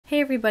Hey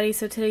everybody,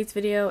 so today's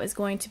video is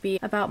going to be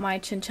about my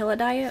chinchilla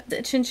diet.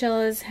 The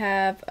chinchillas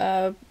have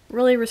a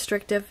really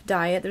restrictive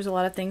diet. There's a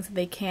lot of things that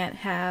they can't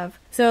have.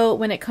 So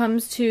when it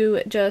comes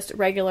to just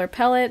regular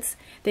pellets,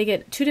 they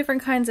get two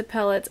different kinds of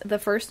pellets. The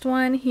first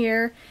one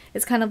here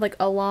is kind of like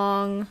a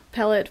long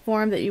pellet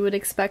form that you would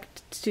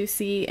expect to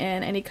see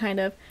in any kind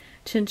of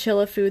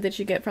chinchilla food that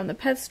you get from the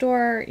pet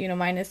store, you know,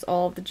 minus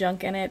all of the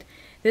junk in it.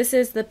 This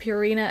is the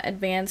Purina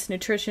Advanced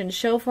Nutrition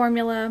Show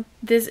Formula.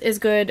 This is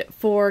good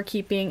for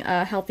keeping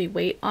a healthy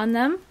weight on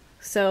them.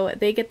 So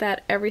they get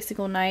that every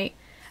single night,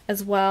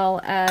 as well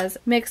as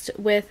mixed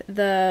with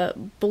the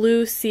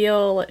Blue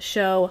Seal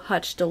Show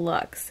Hutch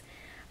Deluxe.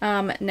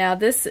 Now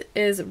this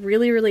is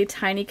really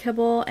tiny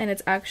kibble, and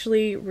it's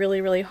actually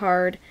really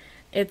hard.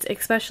 It's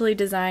especially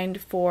designed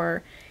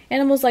for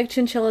animals like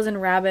chinchillas and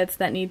rabbits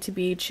that need to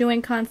be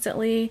chewing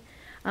constantly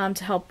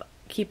to help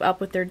keep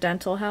up with their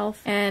dental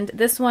health. And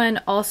this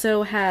one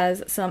also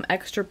has some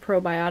extra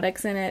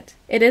probiotics in it.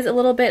 It is a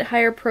little bit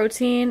higher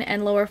protein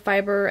and lower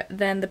fiber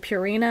than the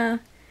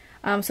Purina,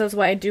 so that's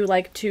why I do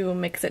like to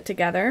mix it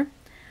together.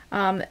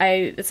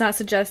 It's not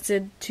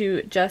suggested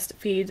to just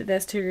feed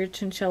this to your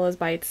chinchillas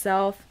by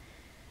itself,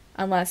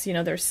 unless, you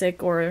know, they're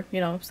sick or,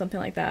 you know, something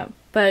like that.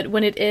 But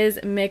when it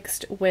is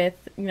mixed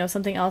with, you know,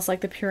 something else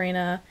like the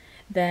Purina,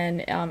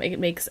 then it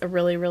makes a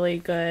really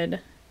good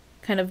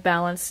kind of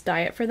balanced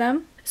diet for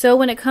them. So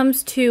when it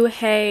comes to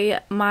hay,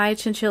 my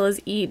chinchillas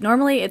eat,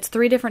 normally it's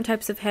 3 different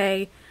types of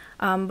hay,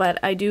 but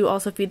I do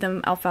also feed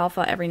them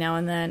alfalfa every now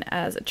and then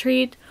as a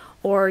treat,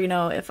 or, you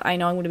know, if I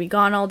know I'm going to be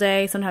gone all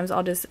day, sometimes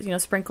I'll just, you know,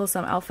 sprinkle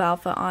some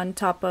alfalfa on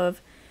top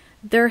of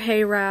their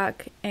hay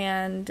rack,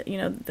 and, you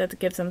know, that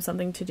gives them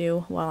something to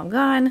do while I'm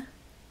gone.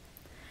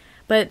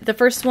 But the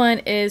first one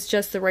is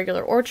just the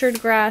regular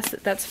orchard grass.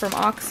 That's from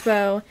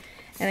Oxbow.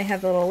 And they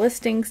have the little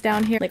listings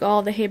down here, like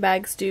all the hay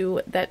bags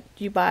do that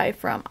you buy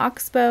from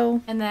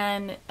Oxbow. And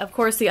then, of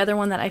course, the other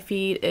one that I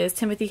feed is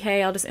Timothy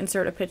hay. I'll just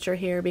insert a picture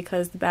here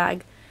because the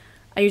bag,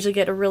 I usually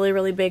get a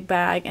really big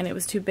bag, and it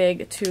was too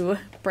big to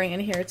bring in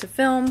here to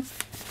film.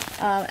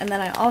 And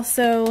then I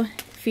also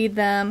feed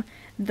them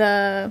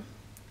the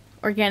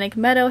organic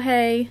meadow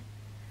hay.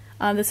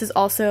 This is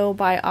also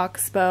by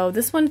Oxbow.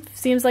 This one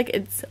seems like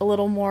it's a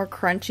little more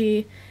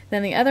crunchy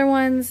than the other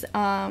ones,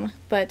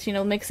 but, you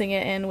know, mixing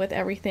it in with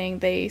everything,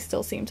 they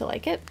still seem to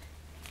like it.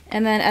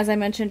 And then, as I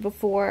mentioned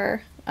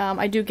before,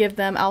 I do give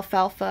them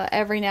alfalfa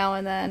every now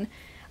and then.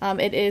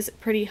 It is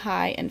pretty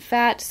high in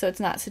fat, so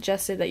it's not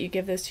suggested that you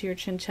give this to your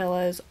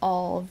chinchillas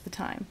all of the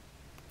time.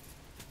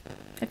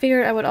 I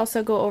figured I would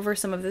also go over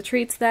some of the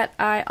treats that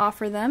I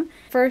offer them.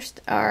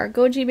 First are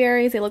goji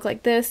berries. They look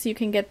like this. You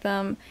can get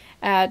them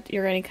at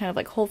your any kind of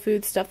like Whole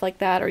Foods, stuff like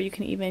that, or you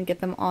can even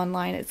get them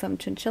online at some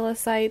chinchilla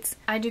sites.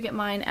 I do get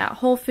mine at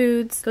Whole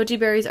Foods. Goji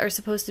berries are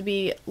supposed to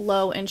be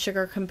low in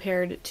sugar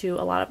compared to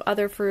a lot of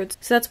other fruits,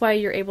 so that's why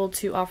you're able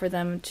to offer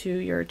them to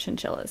your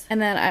chinchillas.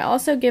 And then I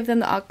also give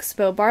them the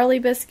Oxbow barley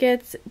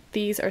biscuits.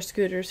 These are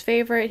Scooter's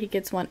favorite. He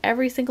gets one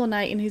every single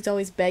night, and he's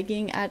always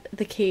begging at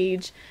the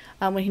cage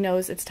when he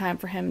knows it's time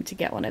for him to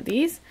get one of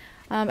these.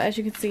 As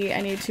you can see,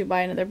 I need to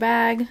buy another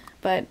bag,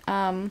 but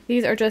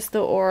these are just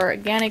the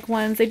organic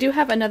ones. They do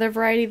have another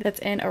variety that's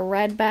in a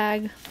red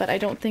bag, but I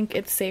don't think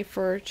it's safe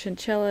for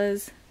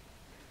chinchillas,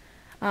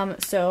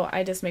 so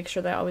I just make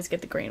sure that I always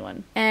get the green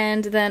one.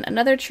 And then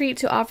another treat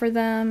to offer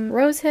them,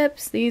 rose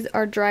hips. These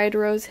are dried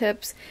rose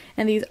hips,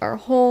 and these are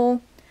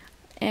whole,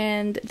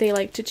 and they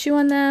like to chew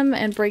on them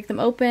and break them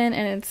open,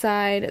 and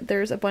inside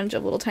there's a bunch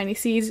of little tiny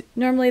seeds.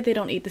 Normally they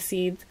don't eat the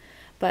seeds,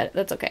 but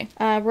that's okay.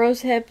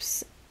 Rose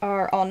hips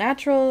are all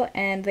natural,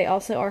 and they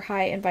also are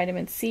high in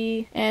vitamin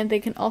C, and they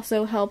can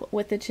also help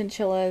with the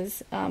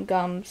chinchilla's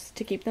gums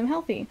to keep them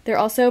healthy. They're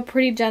also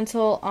pretty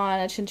gentle on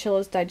a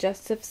chinchilla's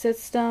digestive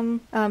system,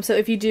 so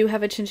if you do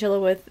have a chinchilla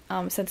with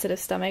sensitive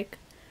stomach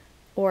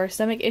or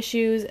stomach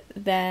issues,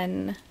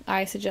 then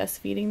I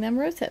suggest feeding them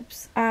rose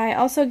hips. I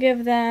also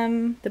give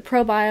them the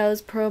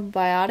ProBio's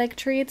probiotic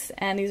treats,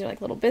 and these are like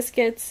little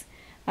biscuits.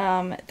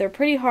 They're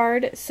pretty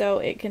hard, so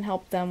it can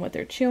help them with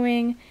their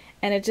chewing,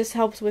 and it just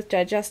helps with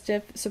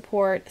digestive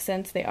support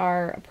since they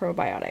are a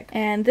probiotic.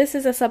 And this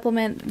is a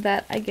supplement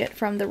that I get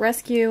from the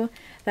rescue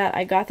that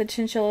I got the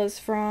chinchillas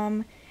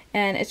from,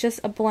 and it's just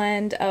a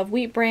blend of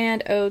wheat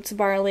bran, oats,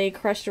 barley,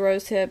 crushed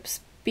rose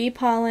hips, bee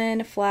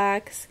pollen,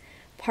 flax,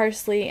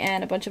 parsley,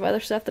 and a bunch of other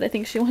stuff that I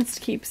think she wants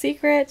to keep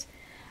secret.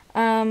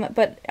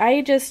 But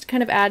I just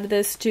kind of add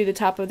this to the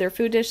top of their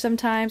food dish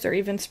sometimes, or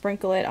even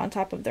sprinkle it on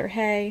top of their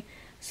hay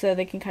so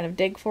they can kind of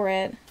dig for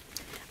it.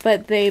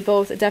 But they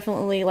both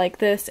definitely like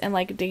this and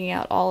like digging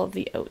out all of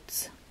the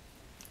oats.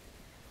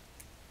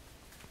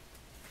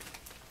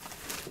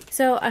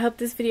 So I hope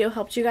this video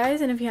helped you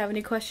guys, and if you have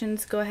any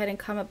questions, go ahead and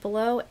comment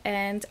below,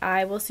 and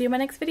I will see you in my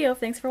next video.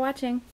 Thanks for watching.